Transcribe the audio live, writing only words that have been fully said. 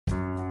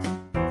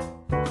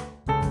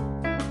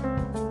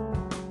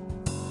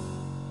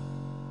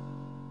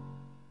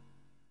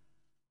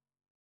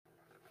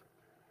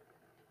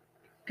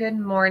Good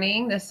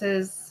morning. This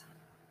is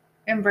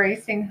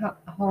Embracing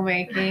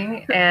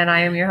Homemaking, and I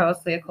am your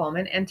host, Leah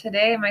Coleman. And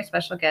today, my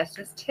special guest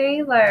is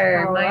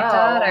Taylor, my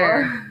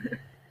daughter.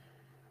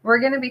 We're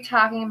going to be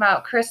talking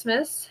about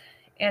Christmas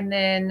and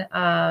then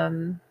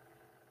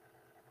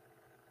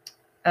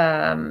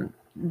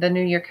the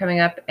new year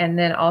coming up. And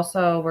then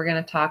also, we're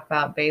going to talk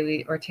about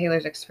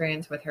Taylor's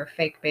experience with her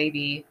fake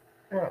baby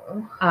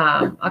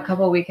a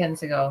couple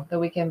weekends ago, the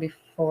weekend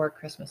before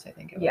Christmas, I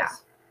think it was. Yeah.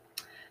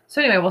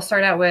 So anyway, we'll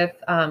start out with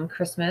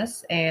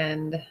Christmas,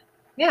 and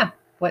yeah,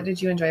 what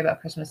did you enjoy about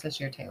Christmas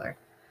this year, Taylor?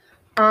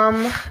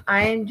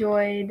 I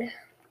enjoyed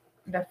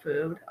the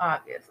food,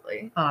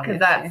 obviously, because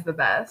that's the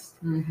best,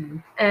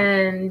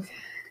 and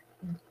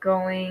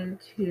going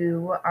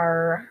to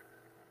our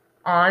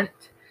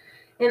aunt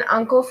and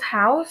uncle's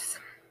house.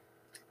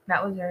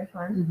 That was very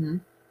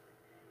fun,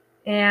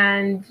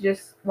 and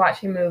just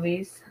watching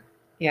movies.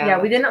 Yeah,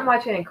 we didn't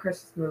watch any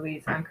Christmas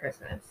movies on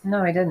Christmas.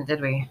 No, we didn't, did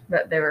we?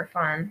 But they were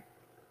fun,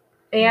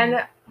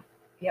 and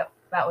yep,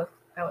 that was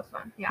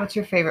fun. Yeah. What's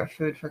your favorite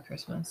food for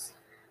Christmas?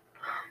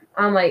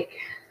 Like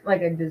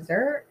a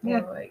dessert. Yeah.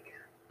 Or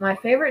my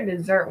favorite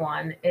dessert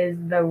one is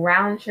the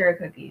round sugar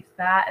cookies.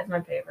 That is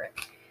my favorite.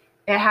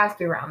 It has to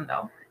be round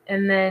though.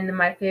 And then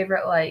my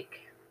favorite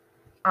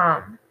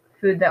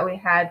food that we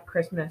had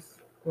Christmas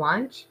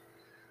lunch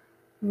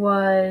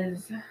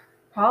was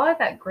probably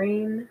that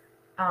green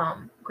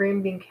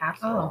bean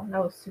casserole.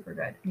 That was super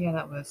good. Yeah,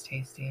 that was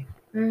tasty.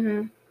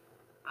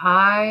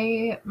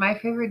 My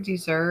favorite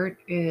dessert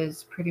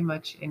is pretty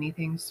much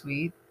anything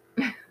sweet,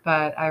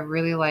 but I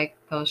really like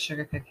those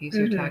sugar cookies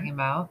you're talking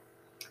about.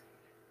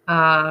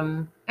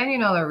 And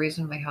they're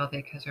reasonably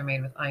healthy because they're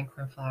made with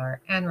einkorn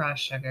flour and raw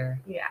sugar.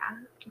 Yeah,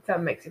 so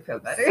it makes you feel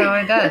better. So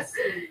it does.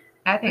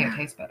 I think it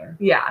tastes better.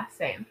 Yeah,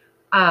 same.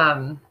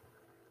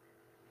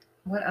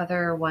 What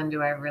other one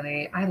do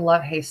I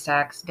love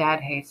haystacks. Dad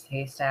hates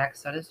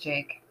haystacks. So does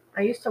Jake.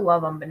 I used to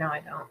love them, but now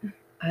I don't.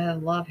 I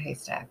love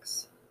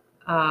haystacks.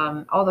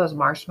 All those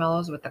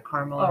marshmallows with the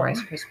caramel and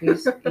Rice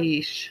Krispies.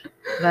 Eesh.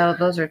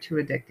 Those are too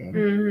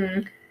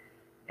addicting.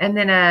 And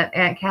then at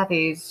Aunt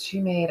Kathy's, she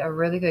made a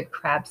really good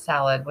crab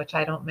salad, which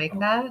I don't make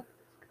that.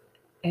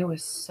 It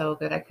was so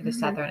good. I could have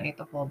sat there and ate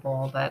the whole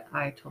bowl, but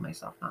I told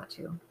myself not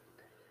to.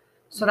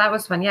 So that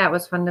was fun. Yeah, it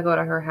was fun to go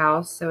to her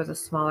house. It was a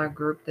smaller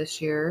group this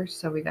year,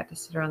 so we got to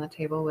sit around the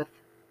table with,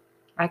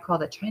 I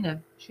called it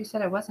China. She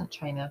said it wasn't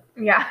China.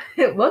 Yeah,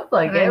 it looked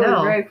like it. It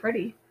was very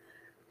pretty.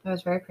 It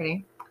was very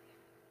pretty.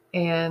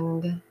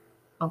 And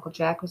Uncle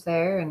Jack was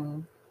there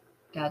and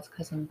Dad's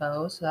cousin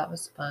Bo, so that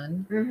was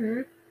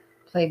fun.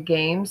 Played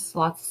games,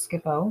 lots of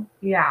Skip-O.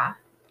 Yeah.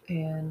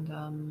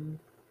 And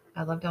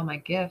I loved all my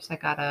gifts. I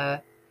got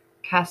a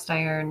cast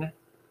iron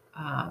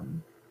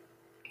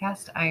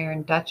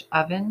Dutch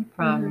oven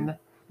from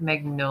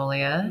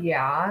Magnolia.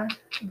 Yeah,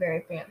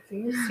 very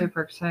fancy.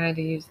 Super excited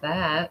to use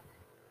that.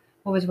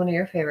 What was one of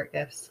your favorite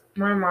gifts?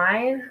 One of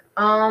mine?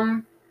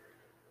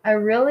 I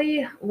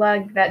really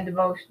like that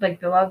devotion, like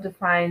the Love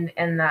Defined,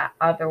 and that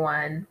other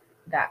one,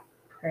 that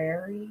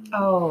prairie.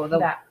 Oh,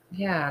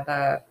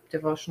 the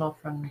devotional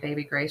from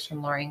Baby Grace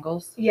from Laura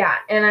Ingalls. Yeah,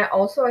 and I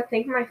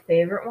think my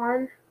favorite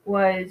one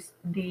was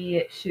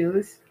the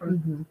shoes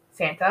from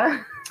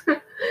Santa.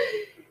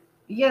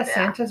 Yeah,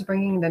 Santa's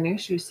bringing the new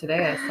shoes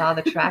today. I saw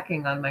the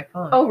tracking on my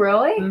phone. Oh,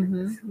 really?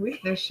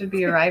 Sweet. They should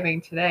be arriving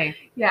today.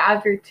 Yeah,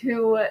 after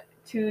two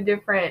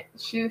different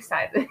shoe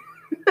sizes.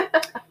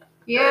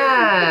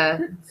 Yeah,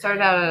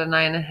 started out at a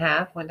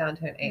 9.5, went down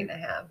to an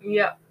 8.5.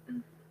 Yep.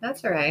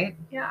 That's all right.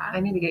 Yeah. I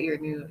need to get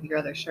your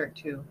other shirt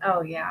too.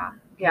 Oh yeah.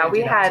 Yeah,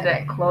 we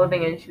had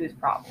clothing and shoes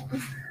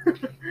problems.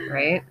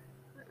 Right.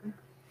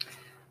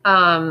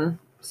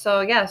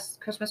 So yes,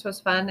 Christmas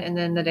was fun, and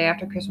then the day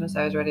after Christmas,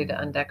 I was ready to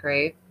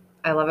undecorate.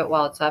 I love it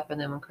while it's up,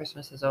 and then when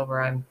Christmas is over,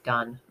 I'm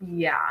done.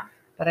 Yeah.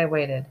 But I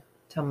waited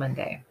till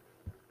Monday,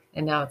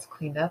 and now it's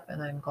cleaned up,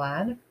 and I'm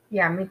glad.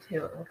 Yeah, me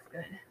too. It looks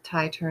good.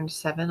 Ty turned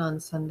 7 on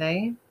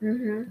Sunday.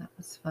 That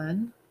was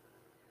fun.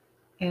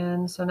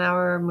 And so now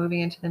we're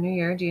moving into the new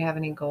year. Do you have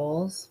any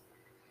goals?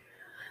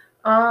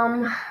 I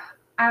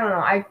don't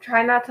know. I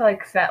try not to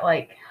set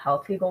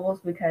healthy goals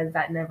because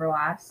that never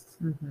lasts,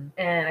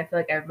 and I feel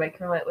like everybody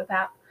can relate with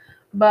that.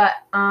 But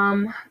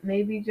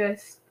maybe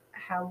just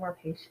have more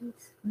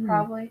patience,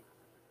 probably.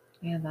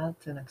 Yeah,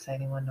 that's an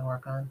exciting one to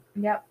work on.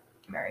 Yep,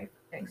 very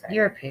exciting.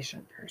 You're a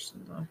patient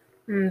person,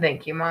 though.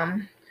 Thank you,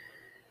 Mom.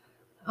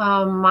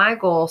 My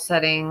goal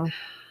setting,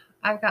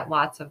 I've got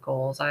lots of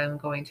goals. I'm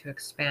going to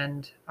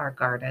expand our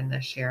garden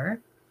this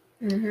year.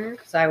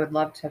 So I would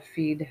love to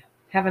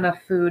have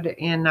enough food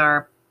in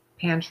our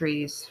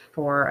pantries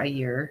for a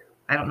year.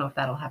 I don't know if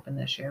that'll happen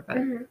this year, but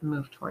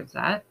move towards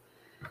that.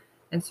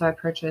 And so I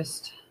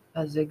purchased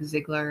a Zig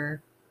Ziglar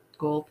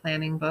goal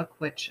planning book,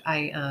 which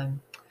I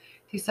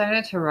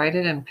decided to write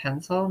it in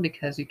pencil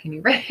because you can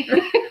erase.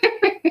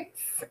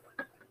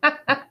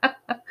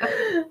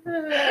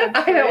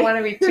 I don't want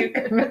to be too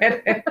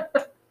committed.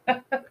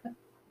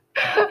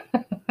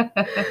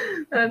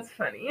 That's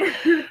funny.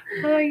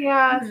 Oh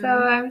yeah, so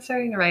I'm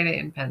starting to write it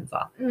in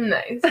pencil.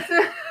 Nice.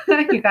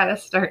 You gotta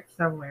start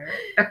somewhere.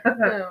 Oh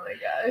my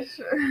gosh.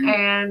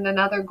 And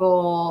another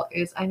goal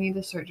is I need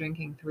to start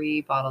drinking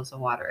 3 bottles of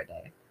water a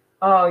day.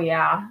 Oh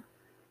yeah.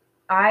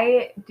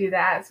 I do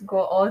that at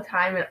school all the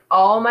time, and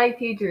all my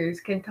teachers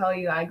can tell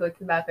you I go to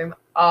the bathroom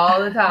all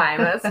the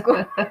time at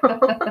school.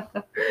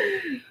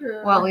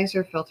 Well, at least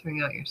you're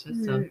filtering out your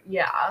system.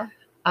 Yeah.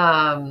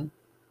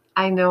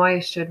 I know I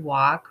should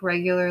walk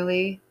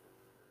regularly.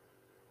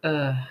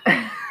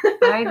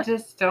 I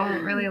just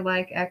don't really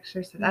like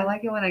exercise. I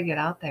like it when I get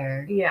out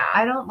there. Yeah.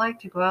 I don't like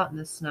to go out in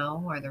the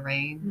snow or the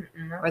rain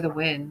or the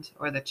wind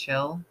or the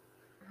chill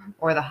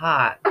or the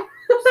hot.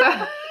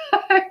 So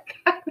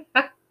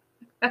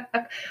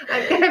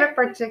I'm kind of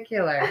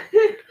particular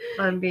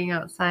on being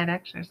outside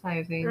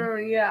exercising. Oh,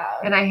 yeah.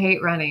 And I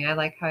hate running. I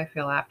like how I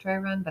feel after I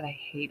run, but I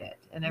hate it.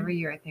 And every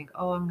year I think,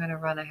 oh, I'm going to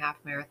run a half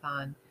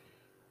marathon.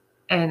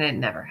 And it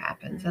never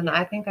happens. And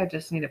I think I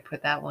just need to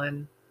put that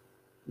one,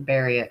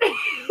 bury it.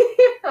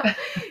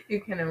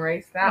 You can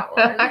erase that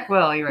one. I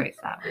will erase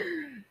that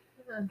one.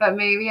 But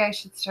maybe I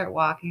should start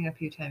walking a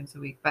few times a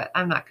week, but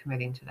I'm not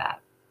committing to that.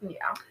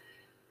 Yeah.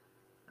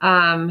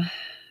 And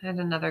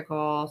another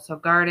goal. So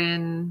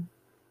garden.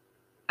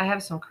 I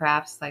have some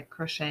crafts like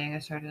crocheting. I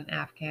started an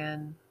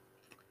Afghan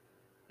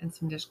and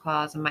some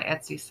dishcloths on my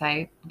Etsy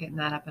site, getting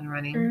that up and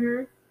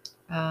running.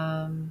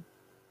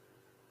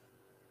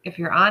 If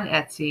you're on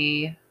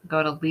Etsy,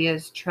 go to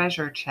Leah's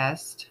Treasure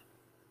Chest.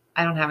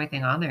 I don't have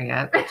anything on there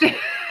yet.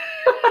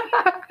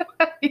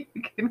 You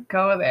can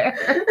go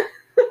there.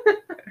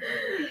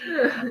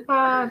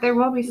 There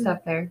will be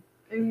stuff there.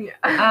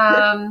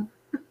 Yeah.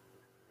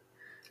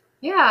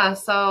 Yeah,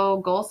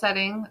 so goal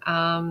setting,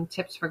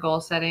 tips for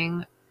goal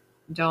setting.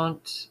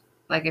 Don't,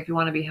 like, if you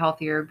want to be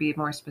healthier, be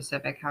more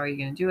specific. How are you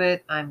going to do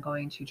it? I'm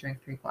going to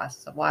drink 3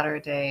 glasses of water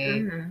a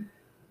day,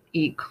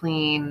 eat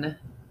clean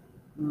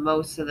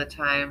most of the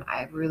time.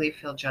 I really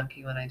feel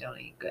junky when I don't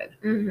eat good.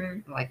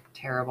 Like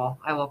terrible.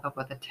 I woke up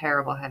with a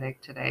terrible headache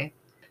today.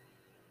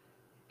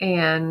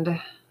 And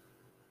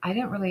I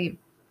didn't really eat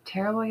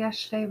terrible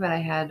yesterday, but I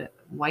had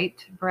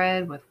white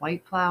bread with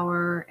white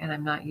flour, and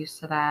I'm not used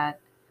to that.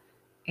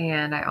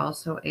 And I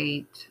also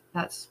ate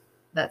that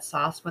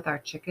sauce with our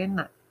chicken,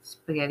 that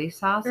spaghetti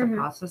sauce, the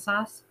pasta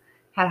sauce,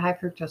 had high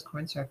fructose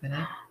corn syrup in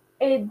it.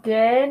 It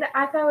did?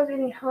 I thought I was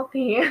eating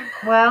healthy.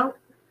 Well,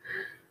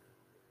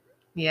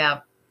 yeah.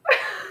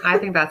 I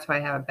think that's why I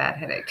have a bad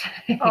headache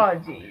today. Oh,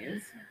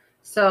 geez.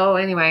 So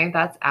anyway,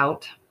 that's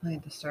out. I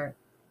need to start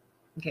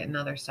getting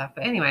other stuff.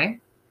 But anyway,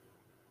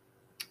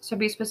 so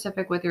be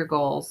specific with your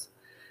goals.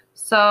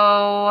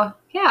 So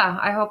yeah,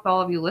 I hope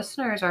all of you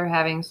listeners are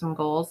having some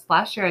goals.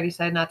 Last year I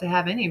decided not to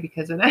have any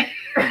because of it.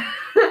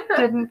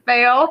 Didn't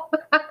fail.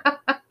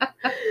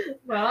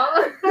 Well,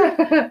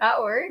 that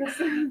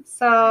works.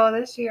 So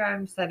this year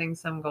I'm setting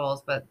some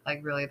goals, but like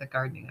really the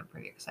gardening I'm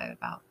pretty excited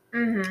about.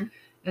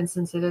 And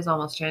since it is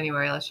almost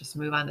January, let's just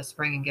move on to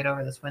spring and get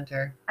over this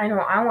winter. I know.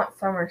 I want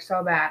summer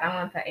so bad. I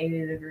want that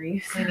 80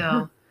 degrees. I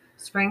know.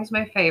 Spring's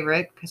my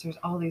favorite because there's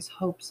all these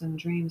hopes and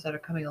dreams that are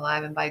coming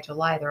alive, and by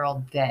July they're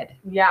all dead.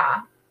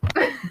 Yeah.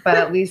 But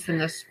at least in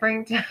the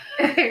springtime,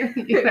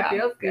 you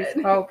have these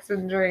hopes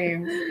and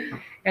dreams,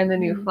 and the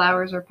new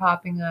flowers are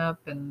popping up,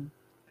 and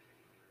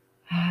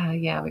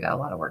yeah, we got a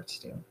lot of work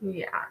to do.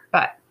 Yeah.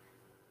 But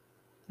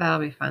that'll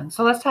be fun.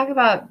 So let's talk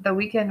about the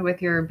weekend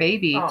with your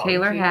baby. Oh,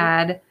 Taylor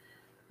had,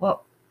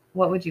 what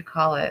would you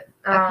call it?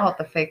 I call it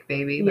the fake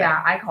baby.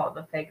 Yeah, I call it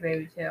the fake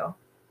baby too.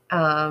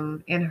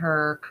 In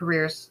her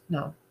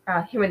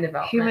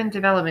human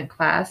development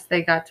class,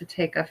 they got to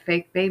take a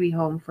fake baby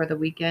home for the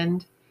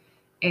weekend,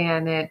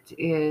 and it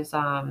is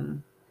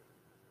well,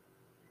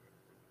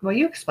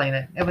 you explain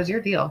it. It was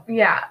your deal.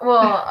 Yeah.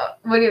 Well,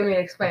 what do you mean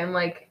explain?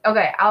 Like,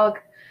 okay,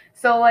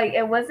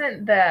 it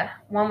wasn't the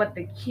one with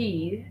the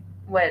key,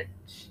 which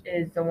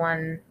is the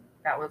one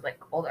that was like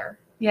older.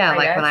 Yeah,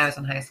 like when I was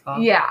in high school.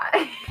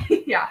 Yeah.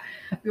 Yeah.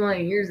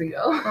 20 years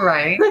ago.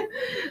 Right.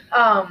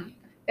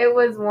 It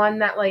was one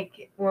that like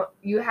it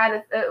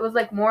was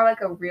like more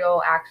like a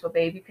real actual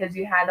baby because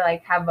you had to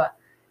like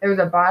there was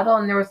a bottle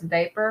and there was a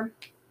diaper,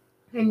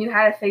 and you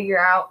had to figure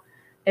out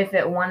if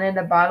it wanted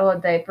a bottle, a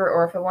diaper,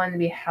 or if it wanted to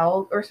be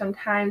held, or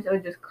sometimes it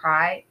would just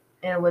cry,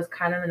 and it was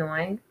kind of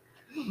annoying.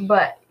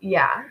 But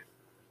yeah,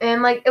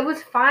 and like it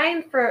was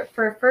fine for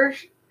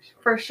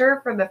sure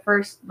for the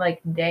first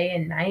like day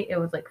and night, it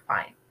was like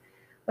fine,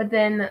 but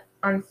then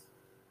on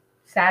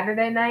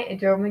Saturday night it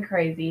drove me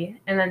crazy,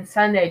 and then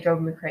Sunday it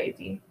drove me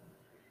crazy,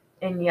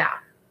 and yeah.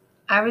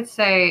 I would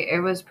say it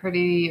was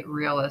pretty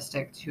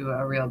realistic to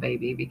a real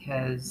baby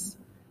because,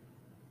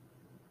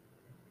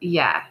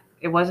 yeah,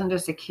 it wasn't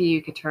just a key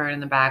you could turn in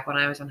the back. When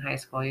I was in high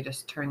school, you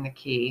just turn the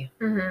key.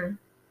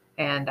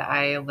 And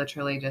I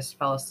literally just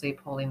fell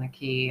asleep holding the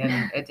key,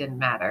 and it didn't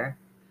matter.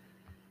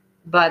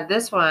 But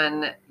this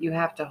one, you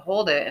have to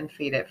hold it and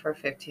feed it for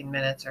 15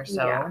 minutes or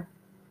so,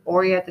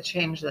 or you have to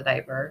change the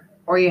diaper,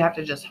 or you have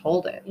to just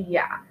hold it.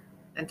 Yeah.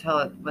 Until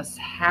it was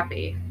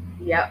happy.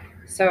 Yep.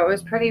 So it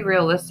was pretty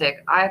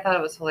realistic. I thought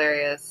it was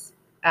hilarious.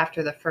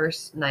 after the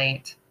first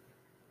night,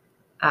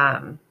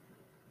 I'm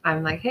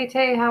like, hey,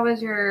 Tay, how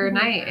was your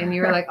night? And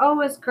you were like, oh,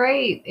 it was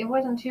great. It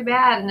wasn't too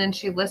bad. And then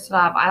she listed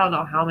off, I don't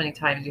know how many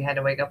times you had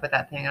to wake up with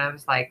that thing. And I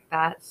was like,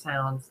 that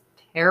sounds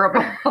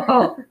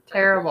terrible.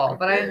 Terrible.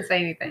 But I didn't say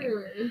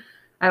anything.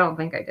 I don't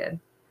think I did.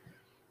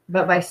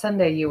 But by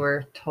Sunday, you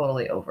were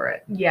totally over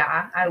it.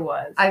 Yeah, I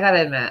was. I got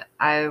to admit,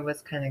 I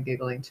was kind of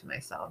giggling to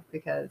myself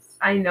because...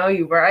 I know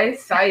you were. I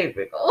saw you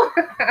giggle.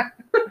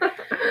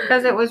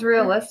 Because it was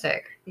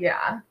realistic.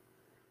 Yeah,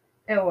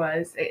 it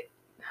was.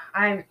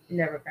 I'm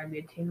never going to be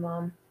a teen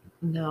mom.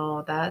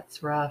 No,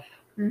 that's rough.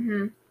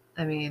 Mm-hmm.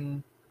 I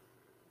mean,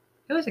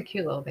 it was a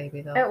cute little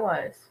baby, though. It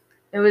was.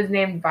 It was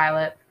named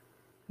Violet.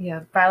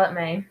 Yeah. Violet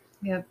May.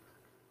 Yep.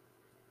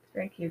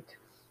 Very cute.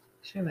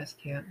 She was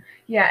cute.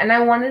 Yeah, and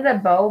I wanted a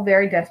bow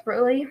very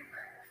desperately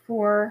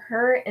for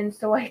her, and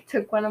so I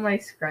took one of my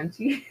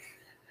scrunchies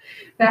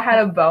that had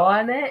a bow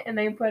on it, and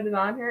I put it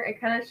on her.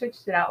 It kind of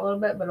stretched it out a little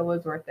bit, but it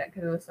was worth it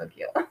because it was so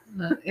cute.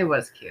 It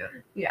was cute.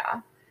 Yeah.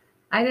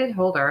 I did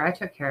hold her. I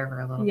took care of her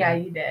a little bit. Yeah,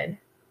 you did.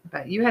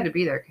 But you had to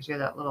be there because you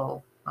had that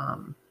little,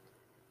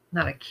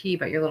 not a key,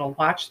 but your little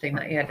watch thing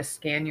that you had to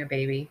scan your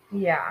baby.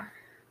 Yeah.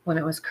 When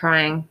it was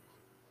crying.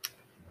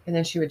 And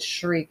then she would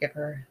shriek if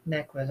her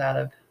neck was out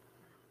of...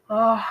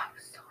 Oh, it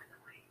was so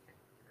annoying.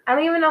 I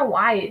don't even know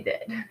why it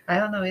did. I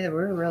don't know either. We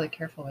were really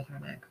careful with her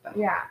neck. But...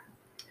 Yeah.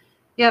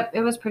 Yep,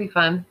 it was pretty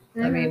fun.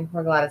 Mm-hmm. I mean,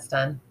 we're glad it's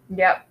done.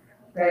 Yep.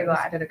 Very glad. It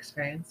was a good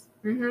experience.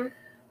 Mm-hmm.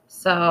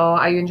 So,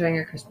 are you enjoying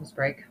your Christmas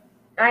break?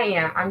 I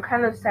am. I'm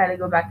kind of sad to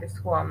go back to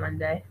school on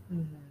Monday.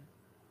 Mm-hmm.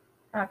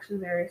 Actually,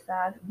 very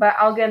sad. But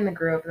I'll get in the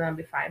groove and that'll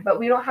be fine. But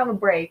we don't have a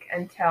break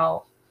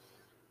until,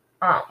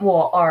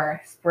 our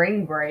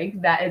spring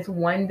break. That is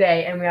one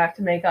day and we have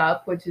to make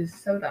up, which is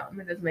so dumb.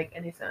 It doesn't make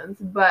any sense.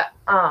 But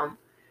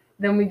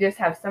then we just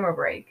have summer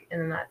break and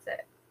then that's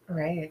it.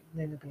 Right.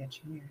 Then it'll be a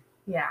junior.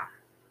 Yeah.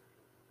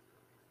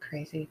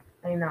 Crazy.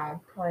 I know.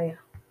 Probably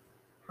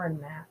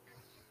hard math.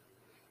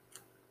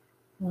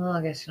 Well,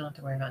 I guess you don't have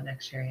to worry about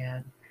next year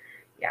yet.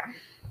 Yeah.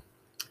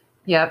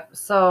 Yep.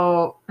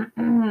 So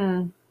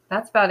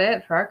that's about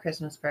it for our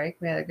Christmas break.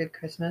 We had a good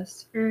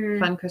Christmas. Mm-hmm.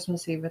 Fun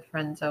Christmas Eve with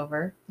friends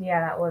over. Yeah,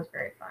 that was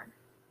very fun.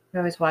 We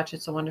always watch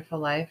It's a Wonderful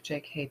Life.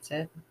 Jake hates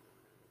it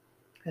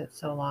because it's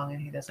so long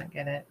and he doesn't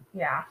get it.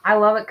 Yeah. I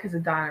love it because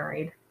of Donna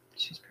Reed.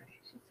 She's pretty.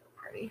 She's so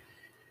pretty.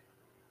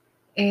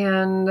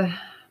 And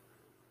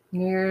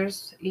New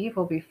Year's Eve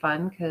will be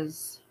fun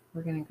because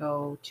we're going to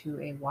go to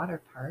a water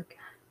park.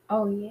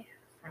 Oh, yeah.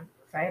 I'm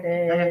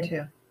excited. I am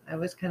too. I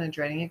was kind of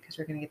dreading it because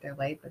we're going to get there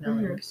late, but now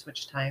that we've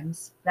switched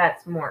times,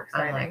 that's more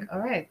exciting. I'm like, all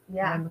right.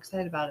 Yeah. I'm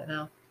excited about it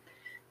now.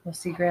 We'll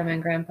see Grandma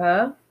and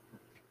Grandpa.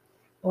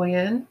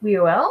 Oyen. We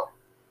will?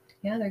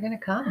 Yeah, they're going to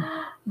come.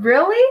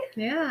 Really?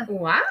 Yeah.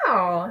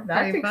 Wow.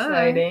 That's Pretty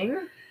exciting.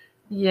 fun.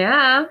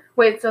 Yeah.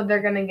 Wait, so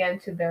they're going to get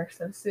into their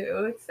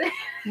swimsuits?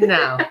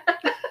 No.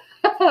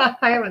 I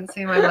haven't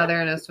seen my mother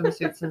in a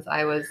swimsuit since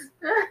I was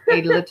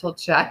a little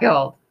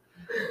child.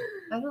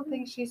 I don't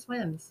think she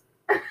swims.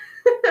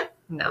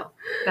 No,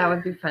 that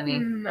would be funny.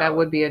 No. That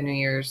would be a New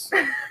Year's.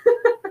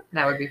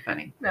 That would be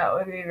funny. No,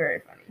 it would be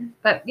very funny.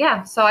 But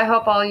yeah, so I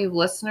hope all you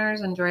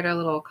listeners enjoyed our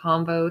little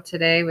combo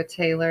today with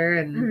Taylor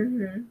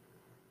and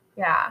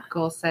yeah,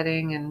 goal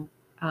setting.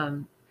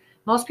 And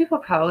most people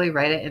probably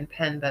write it in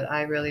pen, but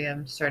I really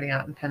am starting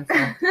out in pencil.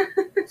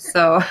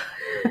 So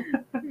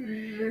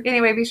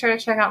anyway, be sure to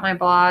check out my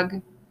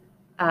blog,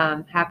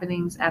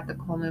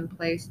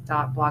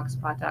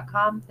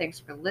 happenings@thecolemanplace.blogspot.com. Thanks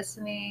for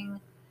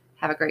listening.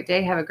 Have a great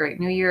day. Have a great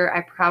New Year.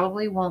 I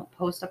probably won't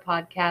post a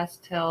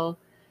podcast till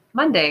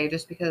Monday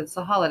just because it's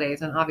the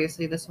holidays. And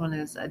obviously this one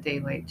is a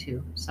day late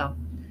too. So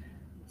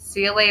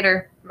see you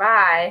later.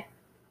 Bye.